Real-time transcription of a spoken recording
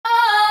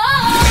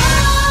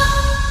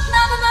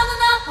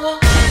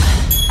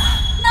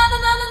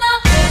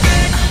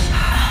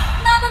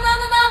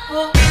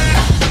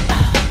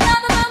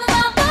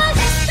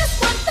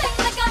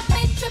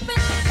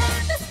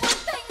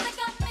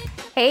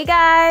Hey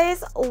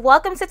guys,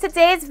 welcome to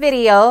today's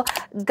video.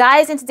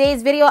 Guys, in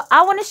today's video,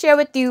 I want to share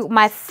with you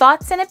my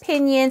thoughts and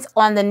opinions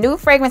on the new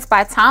fragrance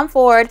by Tom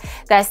Ford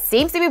that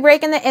seems to be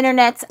breaking the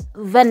internet,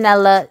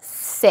 Vanilla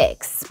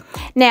 6.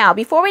 Now,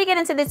 before we get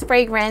into this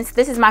fragrance,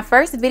 this is my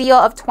first video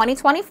of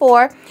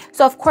 2024.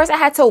 So of course I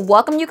had to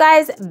welcome you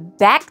guys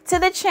back to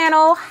the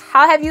channel.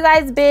 How have you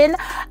guys been?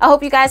 I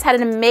hope you guys had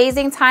an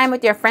amazing time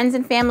with your friends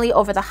and family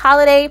over the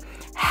holiday.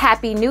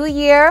 Happy New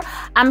Year.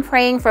 I'm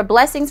praying for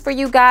blessings for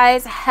you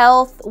guys,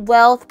 health,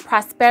 wealth,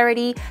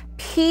 prosperity,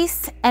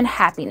 peace, and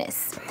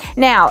happiness.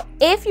 Now,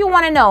 if you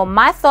want to know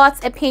my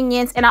thoughts,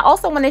 opinions, and I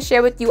also want to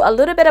share with you a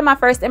little bit of my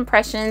first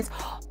impressions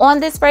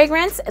on this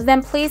fragrance,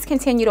 then please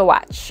continue to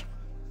watch.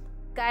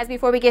 Guys,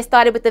 before we get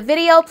started with the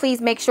video,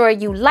 please make sure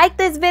you like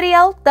this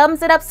video,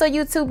 thumbs it up so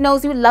YouTube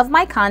knows you love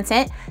my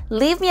content,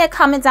 leave me a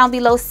comment down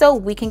below so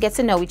we can get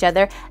to know each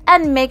other,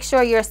 and make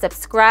sure you're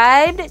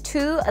subscribed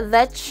to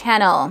the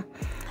channel.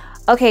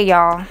 Okay,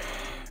 y'all,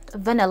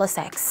 Vanilla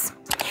 6.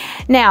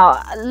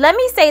 Now, let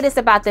me say this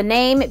about the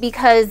name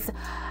because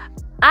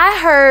I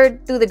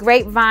heard through the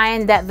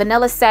grapevine that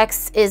Vanilla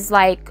 6 is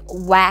like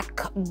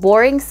whack,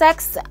 boring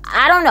sex.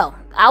 I don't know.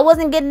 I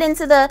wasn't getting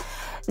into the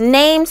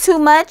name too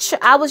much.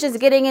 I was just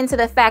getting into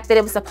the fact that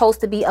it was supposed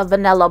to be a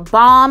vanilla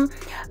bomb,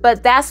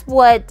 but that's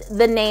what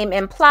the name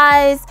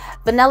implies.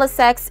 Vanilla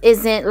 6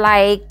 isn't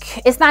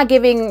like, it's not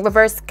giving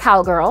reverse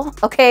cowgirl,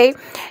 okay?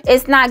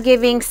 It's not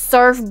giving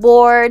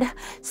surfboard,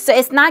 so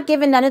it's not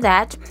giving none of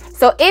that.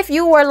 So if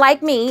you were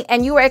like me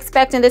and you were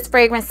expecting this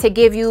fragrance to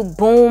give you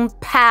boom,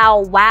 pow,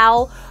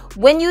 wow,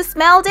 when you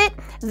smelled it,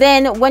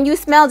 then when you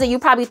smelled it, you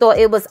probably thought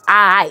it was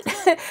alright.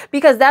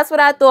 Because that's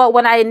what I thought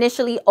when I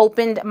initially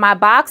opened my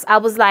box. I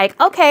was like,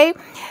 okay,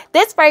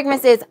 this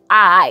fragrance is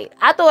alright.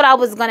 I thought I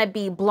was gonna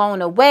be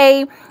blown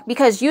away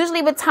because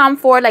usually with Tom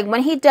Ford, like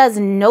when he does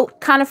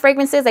note kind of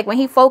fragrances, like when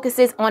he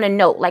focuses on a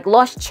note, like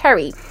Lost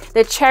Cherry,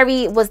 the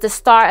cherry was the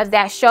star of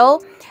that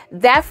show.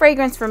 That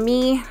fragrance for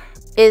me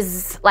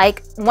is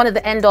like one of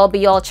the end all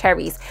be all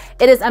cherries.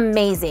 It is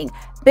amazing.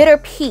 Bitter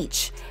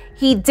Peach.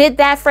 He did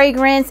that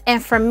fragrance,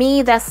 and for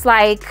me, that's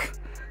like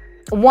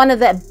one of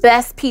the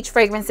best peach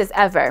fragrances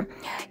ever.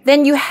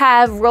 Then you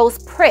have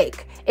Rose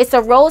Prick. It's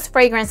a rose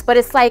fragrance, but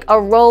it's like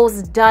a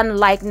rose done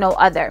like no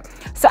other.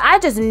 So I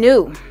just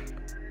knew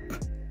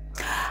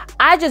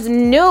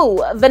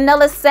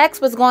Vanilla 6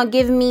 was going to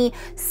give me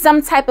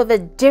some type of a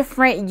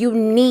different,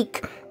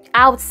 unique,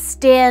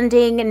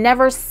 outstanding,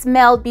 never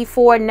smelled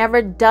before,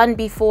 never done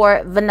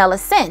before vanilla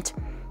scent.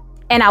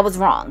 And I was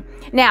wrong.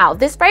 Now,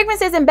 this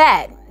fragrance isn't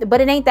bad, but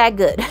it ain't that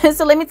good.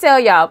 So let me tell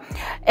y'all,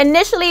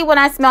 initially when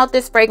I smelled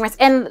this fragrance,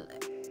 and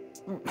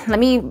let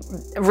me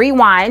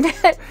rewind,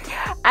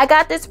 I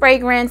got this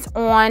fragrance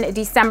on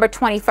December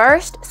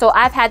 21st. So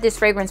I've had this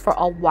fragrance for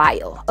a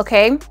while,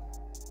 okay?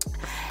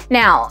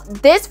 Now,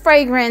 this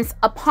fragrance,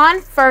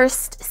 upon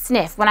first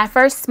sniff, when I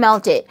first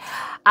smelled it,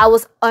 I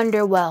was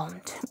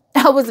underwhelmed.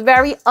 I was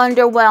very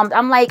underwhelmed.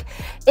 I'm like,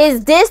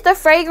 is this the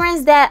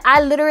fragrance that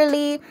I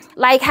literally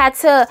like had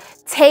to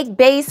take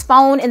Bay's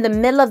phone in the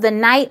middle of the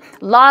night,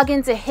 log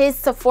into his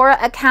Sephora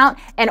account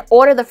and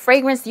order the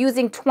fragrance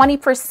using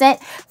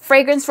 20%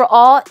 fragrance for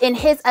all in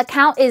his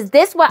account? Is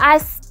this what I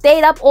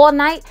stayed up all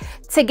night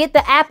to get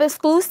the app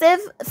exclusive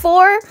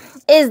for?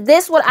 Is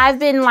this what I've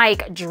been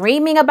like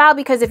dreaming about?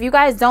 Because if you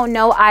guys don't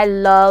know, I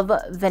love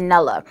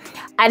vanilla.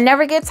 I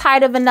never get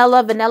tired of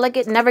vanilla. Vanilla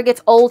never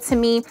gets old to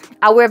me.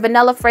 I wear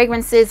vanilla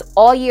fragrances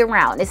all year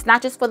round. It's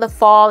not just for the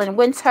fall and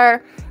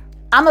winter.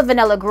 I'm a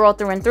vanilla girl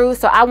through and through,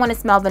 so I want to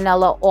smell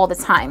vanilla all the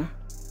time.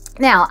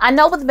 Now, I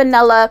know with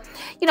vanilla,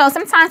 you know,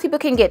 sometimes people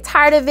can get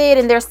tired of it,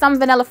 and there's some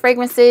vanilla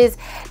fragrances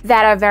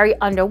that are very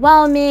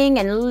underwhelming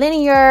and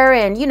linear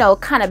and, you know,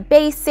 kind of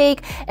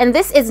basic. And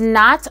this is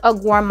not a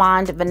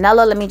gourmand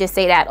vanilla, let me just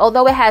say that.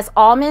 Although it has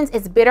almonds,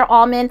 it's bitter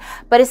almond,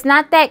 but it's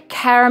not that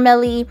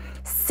caramelly,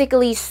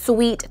 sickly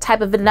sweet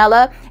type of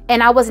vanilla.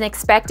 And I wasn't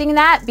expecting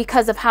that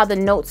because of how the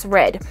notes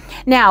read.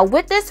 Now,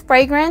 with this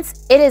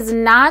fragrance, it is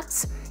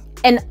not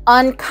an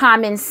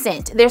uncommon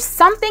scent. There's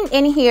something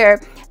in here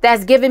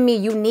that's giving me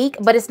unique,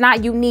 but it's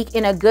not unique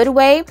in a good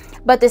way.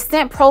 But the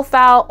scent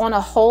profile on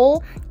a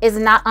whole is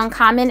not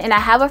uncommon. And I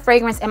have a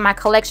fragrance in my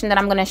collection that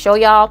I'm going to show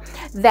y'all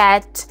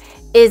that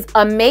is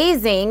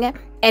amazing.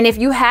 And if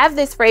you have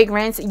this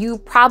fragrance, you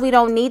probably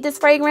don't need this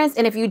fragrance.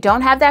 And if you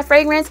don't have that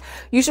fragrance,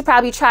 you should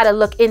probably try to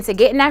look into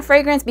getting that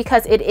fragrance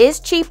because it is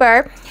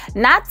cheaper,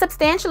 not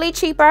substantially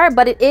cheaper,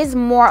 but it is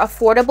more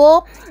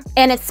affordable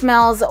and it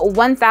smells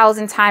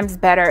 1,000 times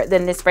better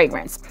than this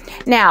fragrance.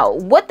 Now,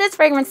 what this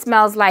fragrance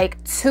smells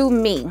like to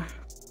me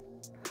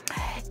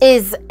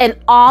is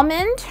an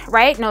almond,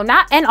 right? No,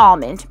 not an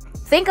almond.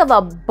 Think of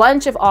a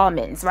bunch of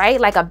almonds, right?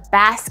 Like a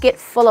basket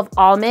full of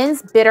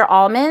almonds, bitter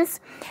almonds,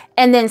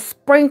 and then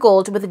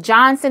sprinkled with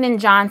Johnson &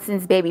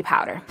 Johnson's baby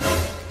powder.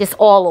 Just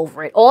all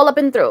over it, all up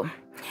and through.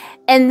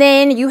 And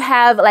then you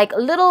have like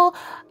little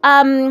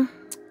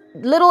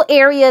little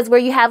areas where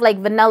you have like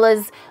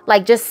vanillas,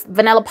 like just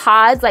vanilla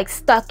pods, like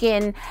stuck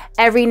in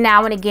every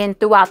now and again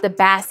throughout the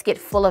basket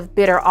full of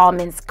bitter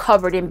almonds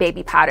covered in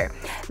baby powder.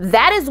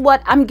 That is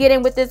what I'm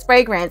getting with this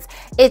fragrance.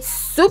 It's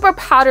super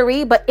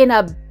powdery, but in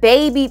a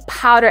baby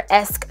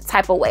powder-esque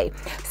type of way.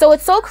 So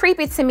it's so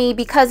creepy to me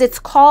because it's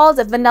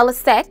called vanilla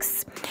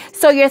sex.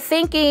 So you're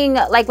thinking,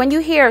 like when you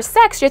hear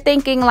sex, you're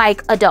thinking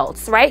like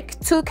adults, right?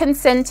 Two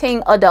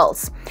consenting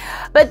adults.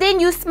 But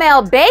then you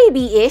smell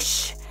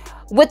baby-ish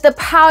with the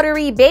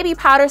powdery baby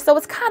powder. So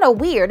it's kind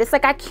of weird. It's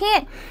like I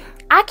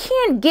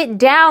can't get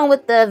down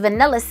with the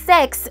vanilla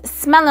sex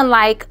smelling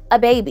like a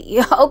baby,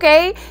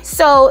 okay?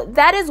 So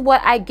that is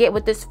what I get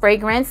with this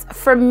fragrance.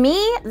 For me,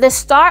 the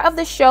star of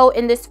the show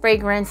in this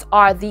fragrance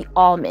are the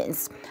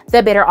almonds,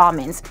 the bitter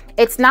almonds.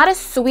 It's not a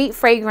sweet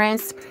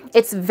fragrance.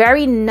 It's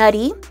very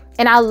nutty.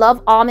 And I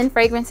love almond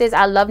fragrances.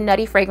 I love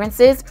nutty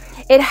fragrances.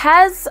 It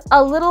has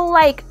a little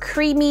like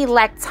creamy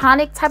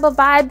lactonic type of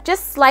vibe,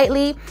 just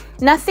slightly,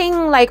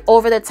 nothing like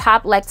over the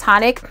top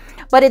lactonic,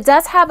 but it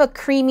does have a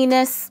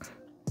creaminess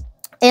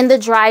in the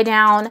dry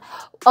down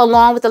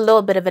along with a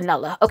little bit of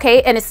vanilla,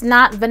 okay? And it's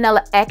not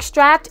vanilla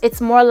extract. It's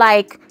more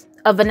like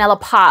a vanilla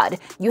pod.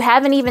 You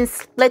haven't even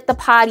split the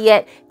pod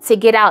yet to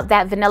get out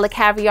that vanilla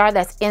caviar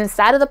that's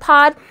inside of the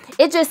pod.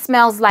 It just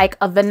smells like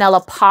a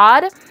vanilla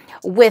pod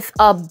with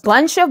a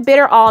bunch of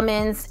bitter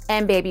almonds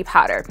and baby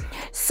powder.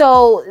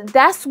 So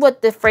that's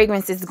what the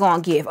fragrance is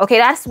gonna give. Okay,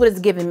 that's what it's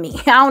giving me.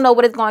 I don't know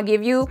what it's gonna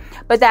give you,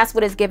 but that's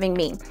what it's giving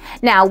me.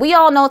 Now, we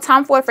all know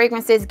Tom Ford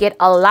fragrances get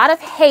a lot of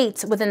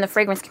hate within the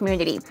fragrance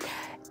community.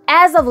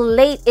 As of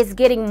late, it's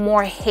getting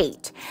more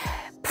hate.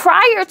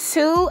 Prior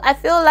to, I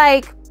feel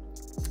like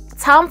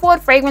Tom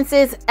Ford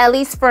fragrances, at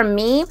least for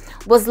me,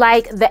 was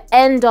like the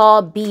end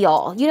all be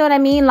all. You know what I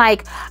mean?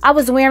 Like I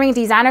was wearing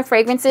designer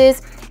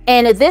fragrances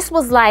and this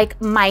was like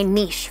my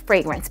niche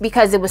fragrance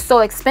because it was so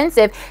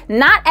expensive.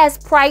 Not as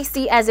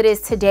pricey as it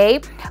is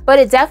today, but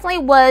it definitely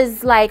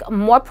was like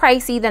more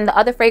pricey than the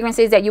other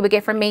fragrances that you would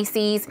get from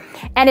Macy's.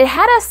 And it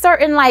had a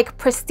certain like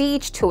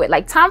prestige to it.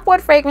 Like Tom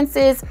Ford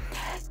fragrances,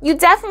 you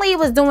definitely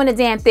was doing a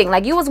damn thing.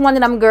 Like you was one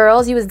of them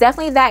girls. You was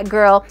definitely that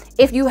girl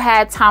if you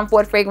had Tom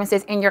Ford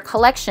fragrances in your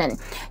collection.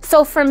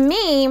 So for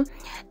me,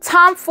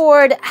 Tom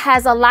Ford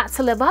has a lot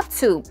to live up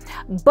to.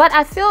 But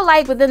I feel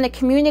like within the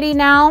community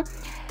now,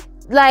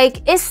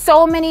 like it's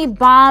so many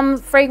bomb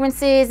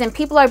fragrances and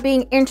people are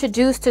being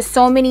introduced to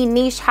so many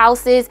niche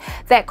houses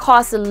that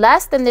cost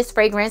less than this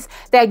fragrance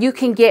that you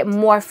can get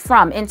more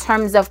from in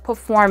terms of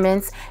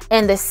performance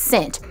and the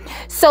scent.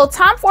 So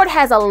Tom Ford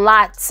has a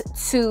lot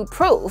to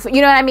prove.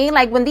 You know what I mean?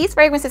 Like when these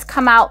fragrances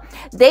come out,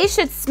 they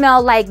should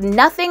smell like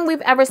nothing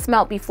we've ever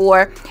smelled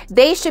before.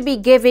 They should be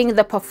giving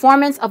the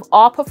performance of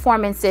all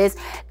performances.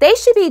 They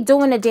should be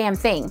doing a damn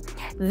thing.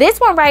 This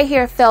one right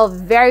here fell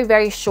very,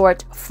 very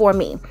short for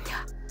me.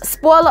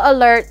 Spoiler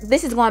alert,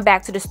 this is going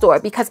back to the store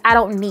because I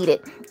don't need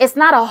it. It's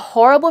not a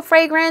horrible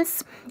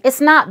fragrance. It's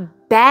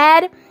not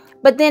bad,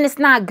 but then it's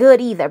not good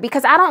either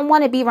because I don't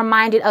want to be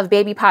reminded of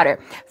baby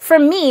powder. For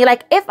me,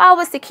 like if I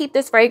was to keep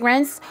this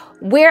fragrance,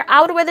 where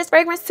I would wear this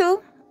fragrance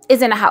to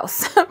is in the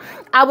house.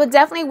 I would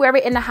definitely wear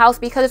it in the house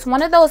because it's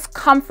one of those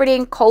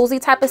comforting, cozy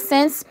type of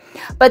scents,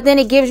 but then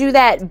it gives you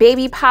that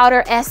baby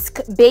powder-esque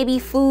baby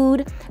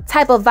food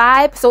type of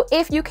vibe. So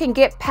if you can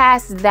get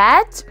past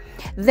that,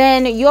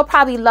 then you'll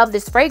probably love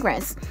this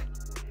fragrance.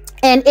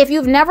 And if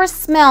you've never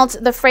smelled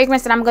the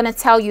fragrance that I'm going to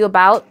tell you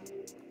about,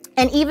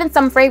 and even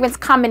some fragrance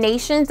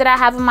combinations that I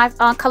have in my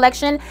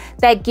collection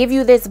that give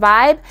you this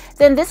vibe,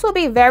 then this will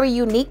be very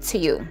unique to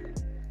you.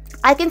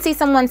 I can see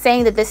someone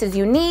saying that this is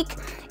unique,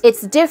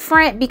 it's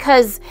different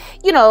because,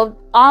 you know,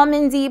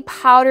 almondy,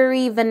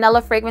 powdery,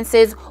 vanilla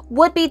fragrances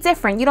would be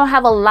different. You don't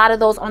have a lot of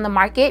those on the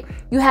market.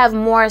 You have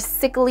more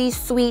sickly,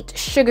 sweet,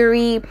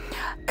 sugary,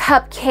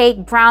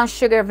 cupcake, brown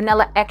sugar,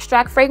 vanilla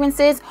extract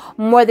fragrances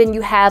more than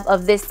you have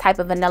of this type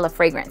of vanilla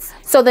fragrance.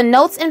 So the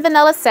notes in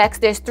Vanilla Sex,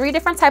 there's 3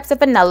 different types of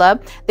vanilla.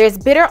 There's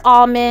bitter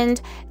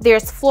almond,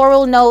 there's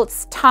floral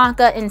notes,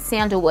 tonka, and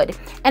sandalwood.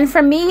 And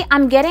for me,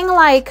 I'm getting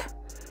like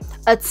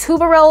a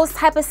tuberose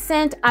type of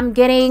scent. I'm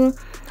getting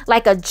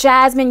like a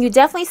jasmine. You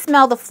definitely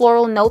smell the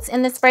floral notes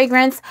in this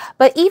fragrance,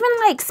 but even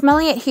like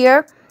smelling it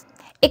here,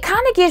 it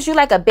kind of gives you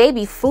like a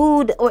baby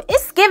food, or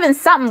it's giving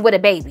something with a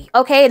baby,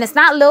 okay? And it's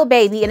not little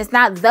baby and it's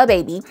not the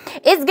baby.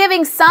 It's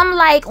giving some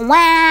like,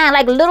 wah,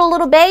 like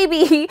little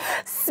baby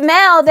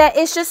smell that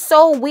is just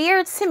so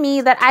weird to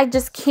me that I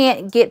just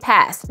can't get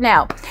past.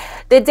 Now,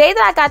 the day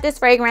that I got this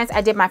fragrance,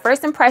 I did my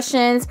first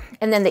impressions,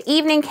 and then the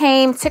evening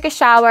came, took a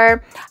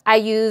shower. I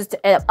used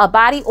a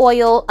body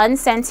oil,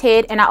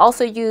 unscented, and I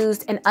also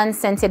used an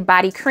unscented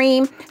body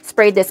cream,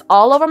 sprayed this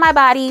all over my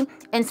body,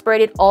 and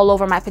sprayed it all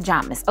over my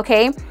pajamas,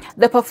 okay?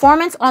 The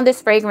performance on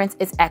this fragrance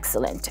is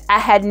excellent. I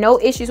had no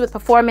issues with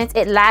performance.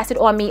 It lasted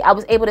on me. I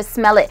was able to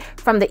smell it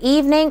from the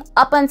evening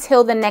up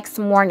until the next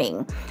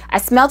morning. I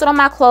smelled it on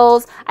my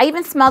clothes. I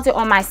even smelled it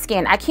on my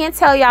skin. I can't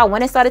tell y'all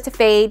when it started to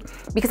fade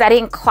because I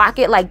didn't clock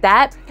it like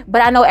that.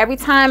 But I know every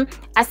time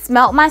I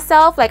smelled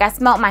myself, like I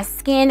smelled my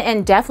skin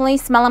and definitely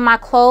smelling my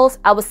clothes,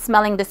 I was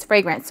smelling this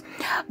fragrance.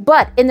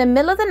 But in the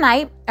middle of the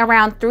night,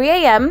 around 3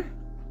 a.m.,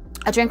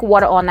 I drink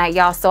water all night,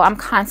 y'all, so I'm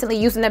constantly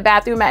using the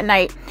bathroom at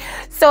night.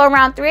 So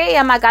around 3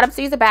 a.m., I got up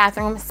to use the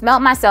bathroom,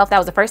 smelled myself. That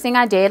was the first thing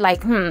I did.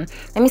 Like,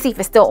 let me see if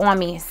it's still on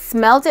me.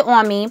 Smelled it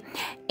on me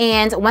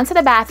and went to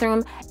the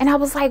bathroom, and I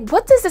was like,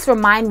 what does this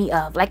remind me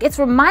of? Like, it's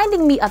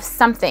reminding me of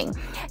something.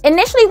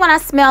 Initially, when I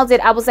smelled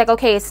it, I was like,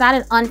 okay, it's not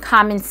an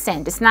uncommon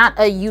scent. It's not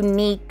a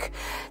unique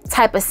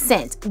type of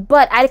scent,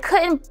 but I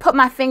couldn't put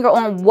my finger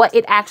on what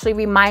it actually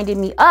reminded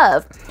me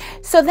of.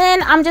 So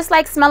then I'm just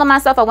like smelling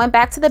myself. I went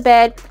back to the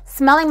bed,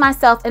 smelling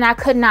myself, and I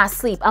could not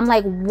sleep. I'm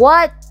like,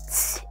 what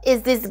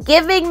is this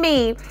giving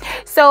me?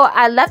 So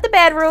I left the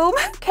bedroom,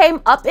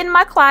 came up in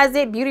my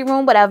closet, beauty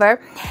room,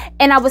 whatever,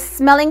 and I was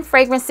smelling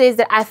fragrances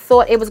that I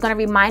thought it was going to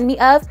remind me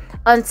of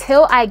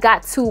until I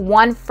got to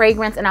one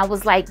fragrance, and I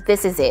was like,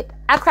 this is it.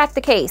 I cracked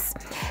the case.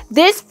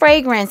 This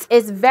fragrance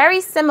is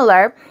very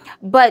similar,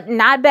 but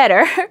not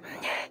better,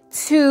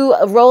 to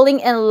Rolling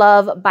in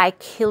Love by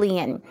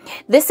Kilian.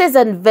 This is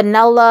a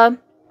vanilla,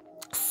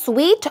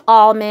 sweet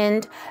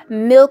almond,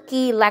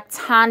 milky,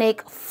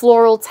 lactonic,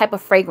 floral type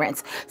of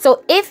fragrance.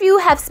 So if you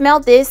have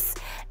smelled this,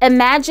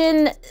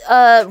 imagine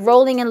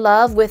Rolling in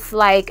Love with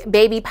like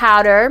baby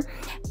powder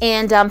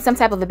and some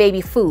type of a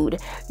baby food.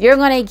 You're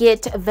gonna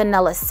get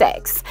vanilla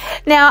sex.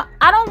 Now,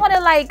 I don't wanna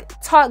like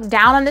talk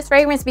down on this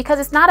fragrance because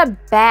it's not a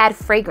bad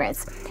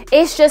fragrance.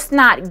 It's just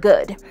not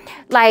good.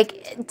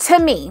 Like, to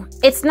me,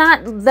 it's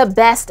not the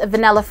best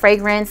vanilla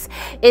fragrance.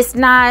 It's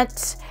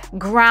not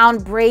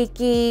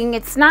groundbreaking.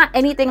 It's not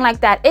anything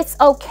like that. It's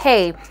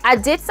okay. I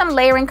did some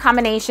layering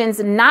combinations,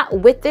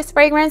 not with this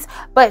fragrance,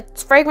 but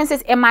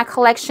fragrances in my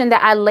collection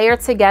that I layered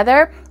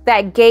together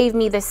that gave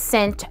me the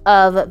scent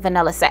of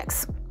vanilla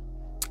sex.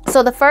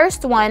 So the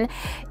first one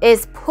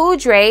is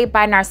Poudre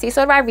by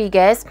Narciso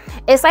Rodriguez.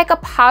 It's like a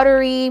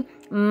powdery,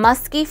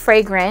 musky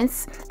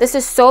fragrance. This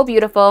is so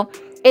beautiful.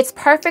 It's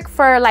perfect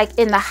for like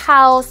in the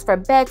house, for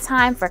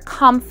bedtime, for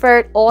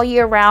comfort, all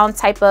year round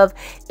type of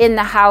in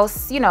the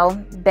house, you know,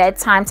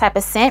 bedtime type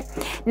of scent.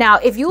 Now,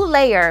 if you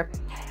layer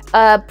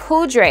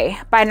Poudre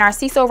by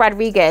Narciso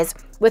Rodriguez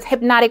with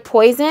Hypnotic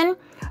Poison,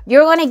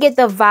 you're gonna get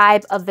the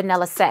vibe of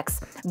vanilla sex,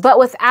 but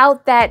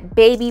without that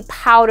baby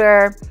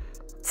powder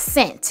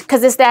scent,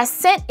 because it's that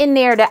scent in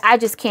there that I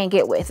just can't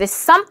get with. There's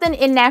something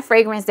in that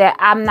fragrance that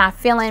I'm not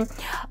feeling.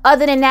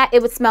 Other than that,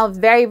 it would smell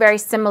very, very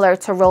similar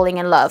to Rolling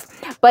in Love.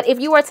 But if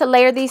you were to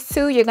layer these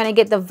two, you're going to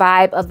get the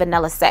vibe of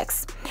vanilla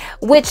sex,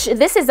 which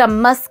this is a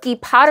musky,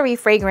 powdery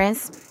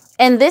fragrance.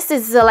 And this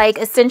is like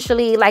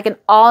essentially like an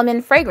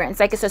almond fragrance.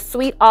 Like, it's a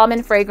sweet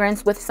almond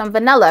fragrance with some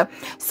vanilla.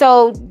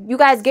 So you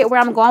guys get where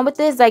I'm going with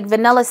this? Like,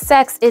 vanilla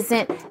sex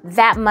isn't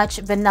that much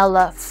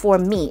vanilla for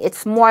me.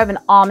 It's more of an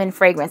almond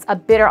fragrance, a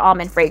bitter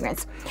almond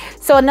fragrance.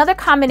 So another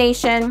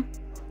combination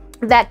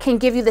that can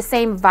give you the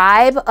same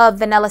vibe of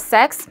vanilla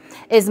sex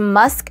is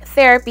Musk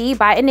Therapy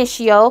by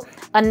Initio.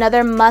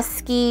 Another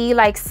musky,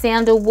 like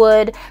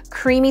sandalwood,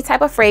 creamy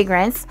type of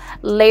fragrance,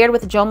 layered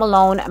with Jo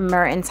Malone,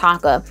 Myrrh, and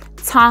Tonka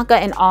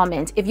and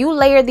almond. If you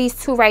layer these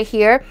two right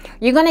here,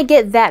 you're gonna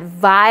get that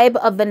vibe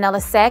of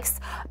vanilla sex,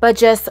 but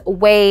just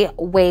way,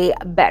 way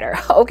better.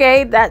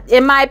 Okay, that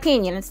in my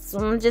opinion.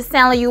 I'm just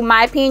telling you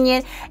my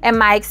opinion and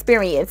my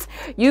experience.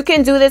 You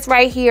can do this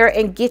right here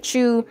and get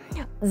you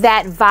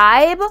that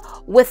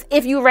vibe with,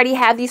 if you already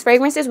have these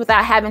fragrances,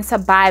 without having to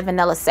buy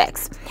vanilla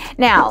sex.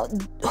 Now,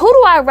 who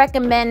do I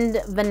recommend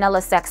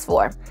vanilla sex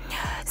for?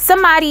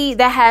 Somebody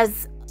that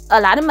has a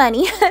lot of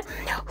money,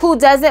 who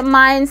doesn't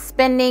mind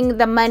spending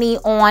the money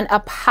on a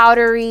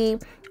powdery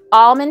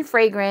almond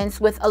fragrance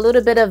with a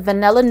little bit of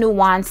vanilla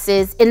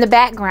nuances in the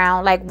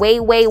background, like way,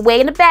 way, way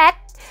in the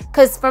back.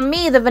 Because for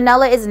me, the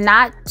vanilla is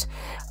not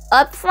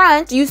up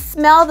front. You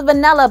smell the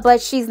vanilla,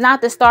 but she's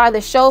not the star of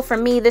the show. For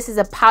me, this is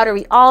a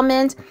powdery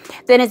almond.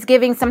 Then it's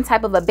giving some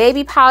type of a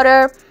baby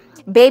powder,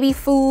 baby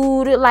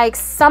food, like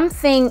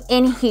something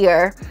in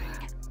here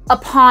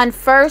upon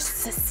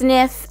first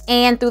sniff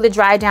and through the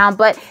dry down.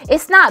 But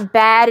it's not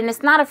bad, and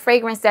it's not a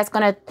fragrance that's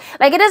gonna,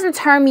 like, it doesn't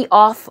turn me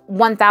off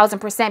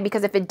 1000%,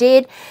 because if it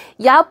did,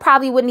 y'all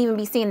probably wouldn't even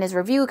be seeing this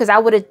review, because I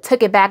would have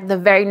took it back the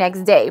very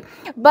next day.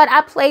 But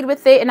I played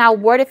with it and I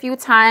wore it a few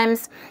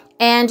times.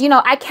 And, you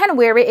know, I can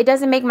wear it. It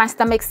doesn't make my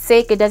stomach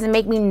sick. It doesn't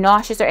make me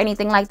nauseous or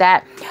anything like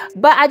that.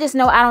 But I just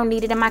know I don't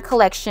need it in my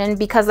collection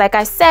because, like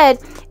I said,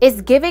 it's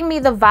giving me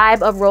the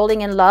vibe of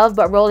Rolling in Love,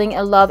 but Rolling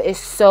in Love is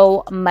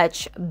so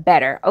much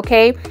better,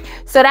 okay?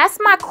 So that's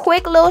my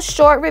quick little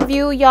short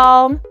review,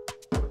 y'all.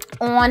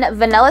 on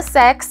vanilla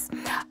sex.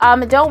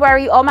 Don't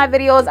worry, all my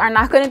videos are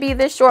not going to be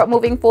this short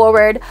moving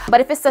forward, but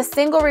if it's a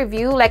single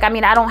review, like, I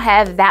mean, I don't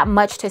have that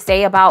much to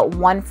say about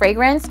one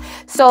fragrance,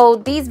 so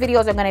these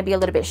videos are going to be a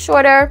little bit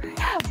shorter.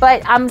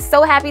 But I'm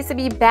so happy to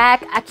be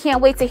back. I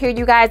can't wait to hear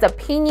you guys'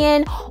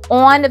 opinion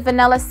on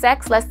vanilla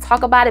sex. Let's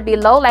talk about it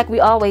below like we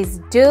always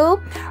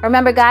do.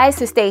 Remember, guys,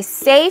 to stay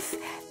safe,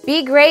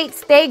 be great,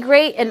 stay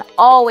great, and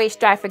always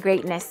strive for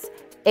greatness.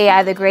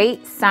 AI the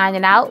Great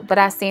signing out, but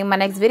I'll see you in my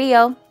next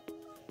video.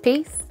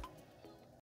 Peace.